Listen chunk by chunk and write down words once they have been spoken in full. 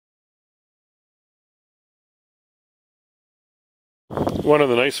One of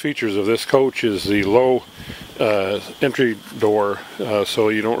the nice features of this coach is the low entry door, so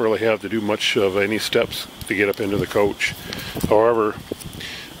you don't really have to do much of any steps to get up into the coach. However,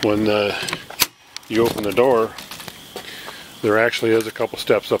 when you open the door, there actually is a couple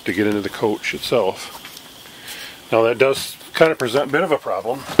steps up to get into the coach itself. Now that does kind of present a bit of a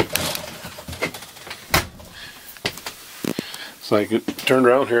problem. So I can turn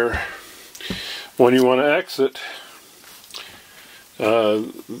around here. When you want to exit,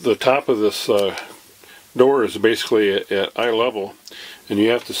 the top of this door is basically at eye level, and you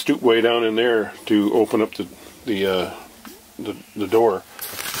have to stoop way down in there to open up the door.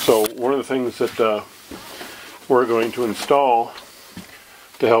 So one of the things that we're going to install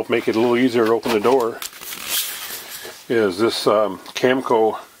to help make it a little easier to open the door is this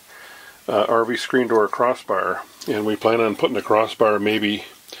Camco RV screen door crossbar, and we plan on putting the crossbar maybe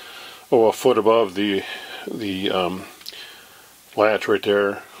a foot above the latch right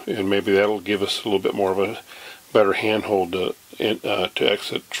there, and maybe that'll give us a little bit more of a better handhold to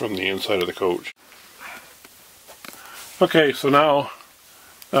exit from the inside of the coach. Okay, so now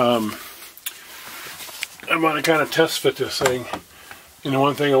I'm going to kind of test fit this thing. You know,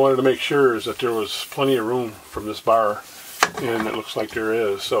 one thing I wanted to make sure is that there was plenty of room from this bar, and it looks like there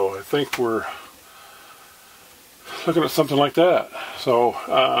is. So I think we're looking at something like that. So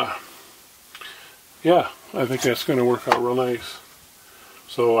yeah, I think that's going to work out real nice.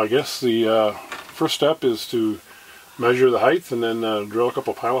 So I guess the first step is to measure the height and then drill a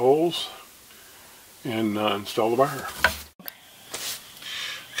couple pilot holes and install the bar.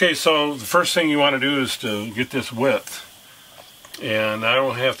 Okay, so the first thing you want to do is to get this width, and I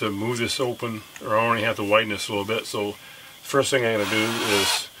don't have to move this open, or I only have to widen this a little bit. So the first thing I'm going to do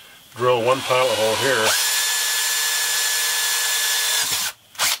is drill one pilot hole here.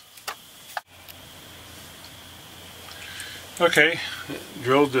 Okay,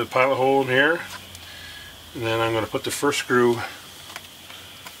 drilled the pilot hole in here, and then I'm going to put the first screw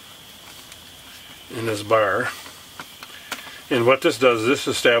in this bar. And what this does, this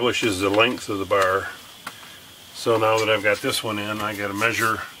establishes the length of the bar. So now that I've got this one in, I got to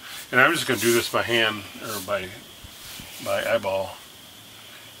measure, and I'm just going to do this by hand or by eyeball.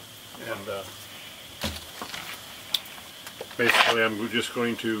 And basically, I'm just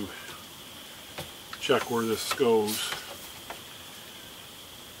going to check where this goes.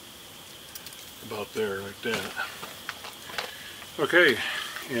 About there, like that. Okay,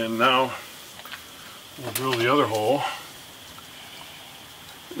 and now we'll drill the other hole.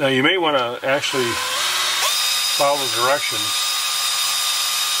 Now you may want to actually follow the directions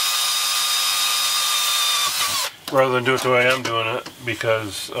rather than do it the way I'm doing it,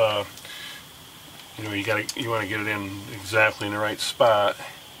 because you know, you want to get it in exactly in the right spot.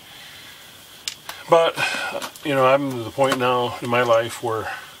 But you know, I'm to the point now in my life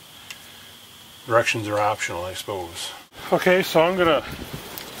where directions are optional, I suppose. Okay, so I'm gonna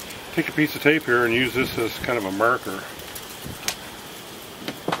take a piece of tape here and use this as kind of a marker.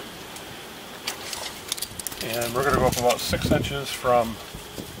 And we're gonna go up about 6 inches from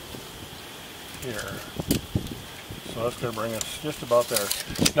here. So that's gonna bring us just about there.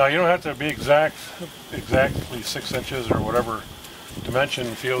 Now you don't have to be exactly 6 inches or whatever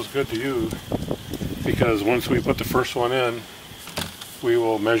dimension feels good to you, because once we put the first one in, we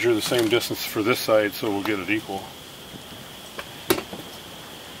will measure the same distance for this side, so we'll get it equal.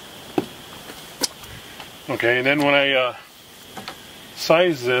 Okay, and then when I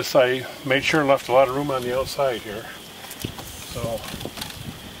size this, I made sure and left a lot of room on the outside here. So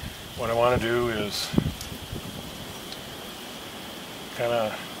what I want to do is kind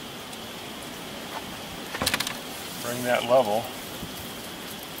of bring that level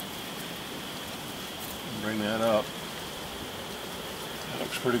and bring that up. That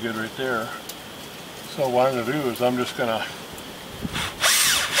looks pretty good right there. So what I'm going to do is I'm just going to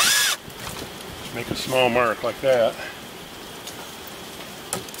make a small mark like that.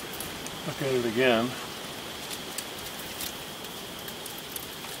 Look at it again.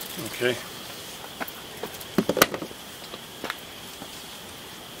 Okay.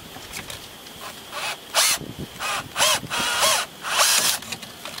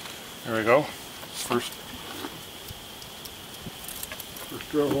 There we go. First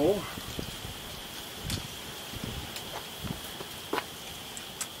drill hole.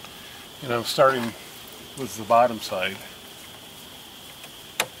 And I'm starting with the bottom side.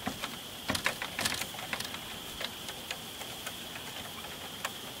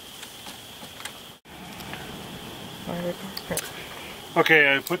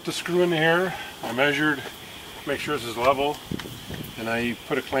 Okay, I put the screw in here, I measured, make sure this is level, and I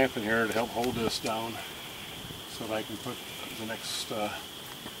put a clamp in here to help hold this down so that I can put the next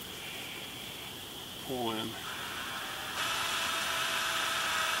pull in.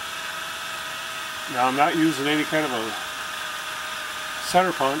 Now I'm not using any kind of a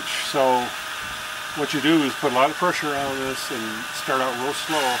center punch, so what you do is put a lot of pressure on this and start out real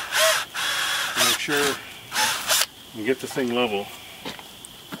slow to make sure you get the thing level.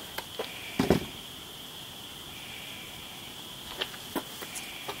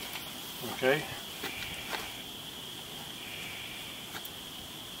 Okay.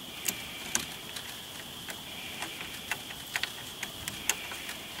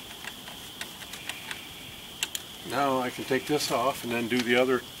 Now I can take this off and then do the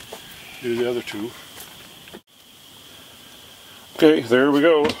other two. Okay, there we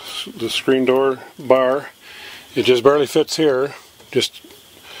go. The screen door bar. It just barely fits here. Just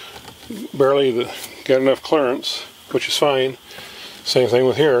barely got enough clearance, which is fine. Same thing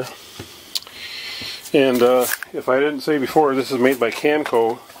with here. And if I didn't say before, this is made by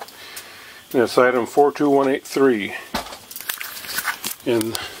Camco, and it's item 42183.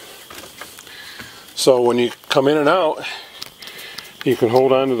 And so when you come in and out, you can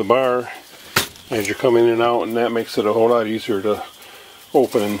hold on to the bar as you're coming in and out, and that makes it a whole lot easier to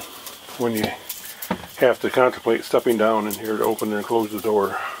open when you have to contemplate stepping down in here to open and close the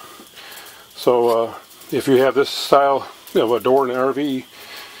door. So if you have this style of a door in an RV,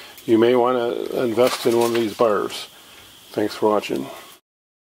 you may want to invest in one of these bars. Thanks for watching.